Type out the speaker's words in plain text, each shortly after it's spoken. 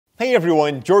Hey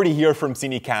everyone, Jordy here from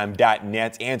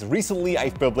Cinecom.net, and recently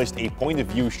I've published a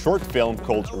point-of-view short film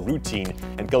called Routine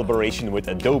in collaboration with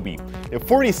Adobe. There are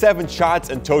 47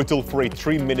 shots in total for a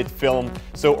 3-minute film,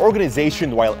 so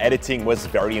organization while editing was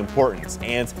very important,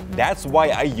 and that's why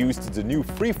I used the new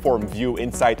Freeform View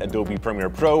inside Adobe Premiere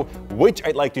Pro, which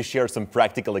I'd like to share some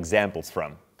practical examples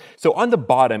from. So on the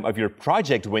bottom of your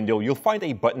project window, you'll find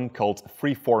a button called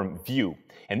Freeform View.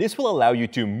 And this will allow you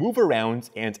to move around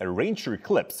and arrange your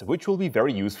clips, which will be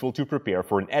very useful to prepare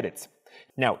for an edit.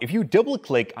 Now, if you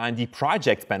double-click on the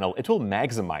project panel, it will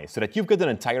maximize so that you've got an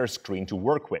entire screen to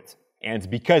work with. And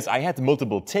because I had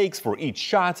multiple takes for each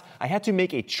shot, I had to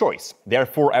make a choice.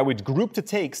 Therefore, I would group the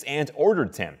takes and order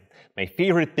them. My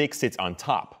favorite pick sits on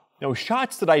top. Now,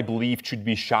 shots that I believed should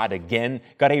be shot again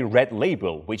got a red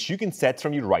label, which you can set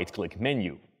from your right-click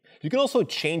menu. You can also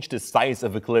change the size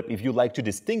of a clip if you like to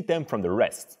distinct them from the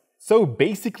rest. So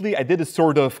basically, I did a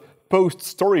sort of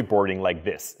post-storyboarding like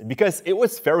this. Because it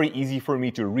was very easy for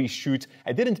me to reshoot,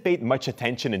 I didn't pay much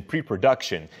attention in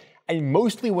pre-production. I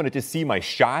mostly wanted to see my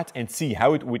shot and see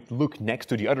how it would look next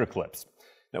to the other clips.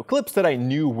 Now, clips that I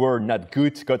knew were not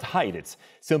good got hidden.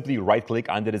 Simply right-click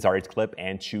on the desired clip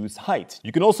and choose Hide.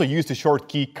 You can also use the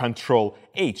shortcut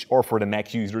Ctrl-H, or for the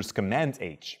Mac users,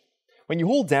 Command-H. When you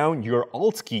hold down your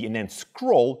Alt key and then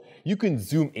scroll, you can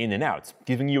zoom in and out,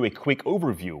 giving you a quick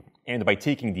overview. And by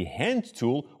taking the Hand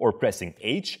tool or pressing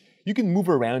H, you can move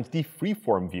around the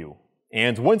freeform view.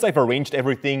 And once I've arranged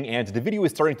everything and the video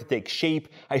is starting to take shape,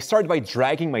 I start by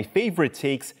dragging my favorite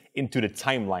takes into the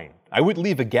timeline. I would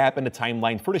leave a gap in the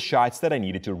timeline for the shots that I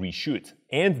needed to reshoot.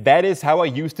 And that is how I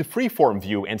used the freeform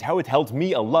view and how it helped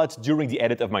me a lot during the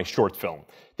edit of my short film.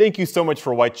 Thank you so much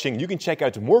for watching. You can check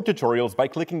out more tutorials by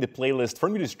clicking the playlist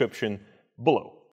from the description below.